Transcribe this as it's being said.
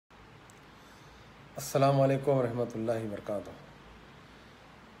अस्सलामु अलैकुम रहमतुल्लाहि वबरकातुहू।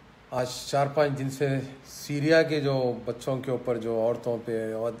 आज 4-5 दिन से सीरिया के जो बच्चों के ऊपर, जो औरतों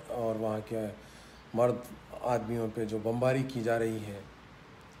पे और वहाँ के मर्द आदमियों पे जो बमबारी की जा रही है,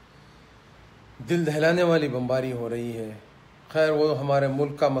 दिल दहलाने वाली बमबारी हो रही है। खैर वो हमारे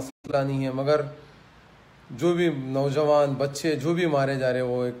मुल्क का मसला नहीं है, मगर जो भी नौजवान बच्चे जो भी मारे जा रहे,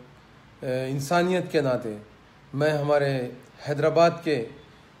 वो एक इंसानियत के नाते मैं हमारे हैदराबाद के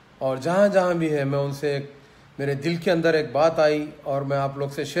और जहाँ जहाँ भी है, मैं उनसे मेरे दिल के अंदर एक बात आई और मैं आप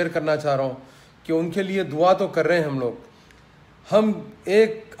लोग से शेयर करना चाह रहा हूँ कि उनके लिए दुआ तो कर रहे हैं हम लोग। हम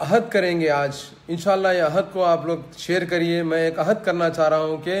एक अहद करेंगे आज इंशाल्लाह। ये अहद को आप लोग शेयर करिए। मैं एक अहद करना चाह रहा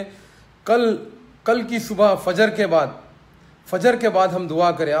हूँ कि कल की सुबह फजर के बाद हम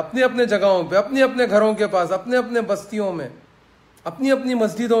दुआ करें अपने अपने जगहों पे, अपने अपने घरों के पास, अपने अपने बस्तियों में, अपनी अपनी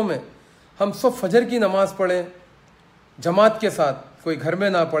मस्जिदों में हम सब फजर की नमाज़ पढ़ें जमात के साथ। कोई घर में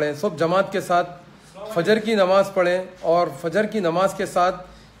ना पढ़ें, सब जमात के साथ फजर की नमाज़ पढ़ें। और फजर की नमाज के साथ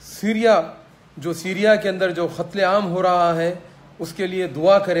सीरिया के अंदर जो क़त्ल आम हो रहा है उसके लिए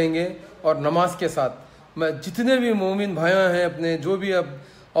दुआ करेंगे। और नमाज के साथ मैं जितने भी मोमिन भाइयाँ हैं अपने, जो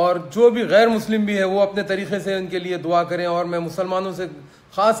भी गैर मुस्लिम भी है, वो अपने तरीक़े से उनके लिए दुआ करें। और मैं मुसलमानों से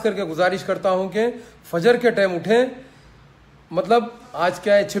ख़ास करके गुजारिश करता हूँ कि फजर के टाइम उठें। मतलब आज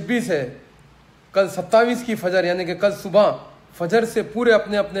क्या है, 26 है, कल 27 की फजर, यानी कि कल सुबह फजर से पूरे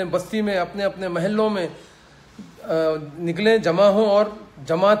अपने अपने बस्ती में, अपने अपने महलों में निकलें, जमा हों और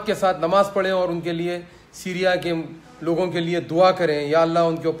जमात के साथ नमाज पढ़ें और उनके लिए, सीरिया के लोगों के लिए दुआ करें। या अल्लाह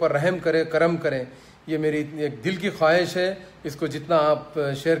उनके ऊपर रहम करे, करम करें। ये मेरी एक दिल की ख्वाहिश है। इसको जितना आप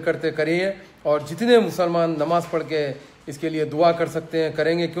शेयर करते करिए और जितने मुसलमान नमाज पढ़ के इसके लिए दुआ कर सकते हैं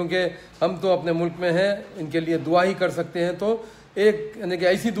करेंगे, क्योंकि हम तो अपने मुल्क में हैं, इनके लिए दुआ ही कर सकते हैं। तो एक यानी कि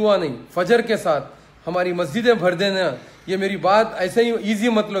ऐसी दुआ नहीं, फजर के साथ हमारी मस्जिदें भर देना। ये मेरी बात ऐसे ही ईजी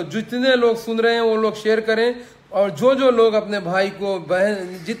मत लो, जितने लोग सुन रहे हैं वो लोग शेयर करें। और जो लोग अपने भाई को,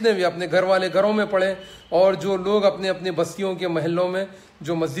 बहन, जितने भी अपने घर वाले घरों में पढ़ें, और जो लोग अपने अपने बस्तियों के महलों में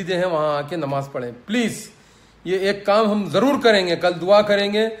जो मस्जिदें हैं वहाँ आके नमाज़ पढ़ें। प्लीज़ ये एक काम हम ज़रूर करेंगे, कल दुआ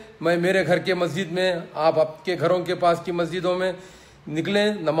करेंगे। मैं मेरे घर के मस्जिद में, आप आपके घरों के पास की मस्जिदों में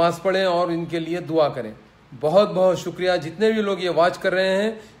निकलें, नमाज़ पढ़ें और इनके लिए दुआ करें। बहुत बहुत शुक्रिया। जितने भी लोग ये वाच कर रहे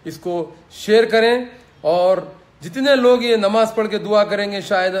हैं इसको शेयर करें, और जितने लोग ये नमाज़ पढ़ के दुआ करेंगे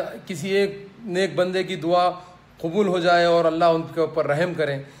शायद किसी एक नेक बंदे की दुआ कबूल हो जाए और अल्लाह उनके ऊपर रहम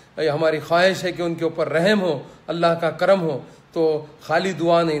करें। ये हमारी ख्वाहिश है कि उनके ऊपर रहम हो, अल्लाह का करम हो। तो खाली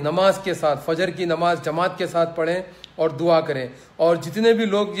दुआ नहीं, नमाज के साथ फजर की नमाज जमात के साथ पढ़ें और दुआ करें। और जितने भी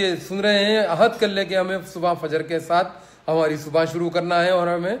लोग ये सुन रहे हैं, अहद कर ले कि हमें सुबह फजर के साथ हमारी सुबह शुरू करना है और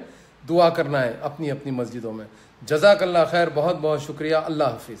हमें दुआ करना है अपनी अपनी मस्जिदों में। जज़ाकल्लाह खैर, बहुत बहुत शुक्रिया। अल्लाह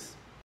हाफिज़।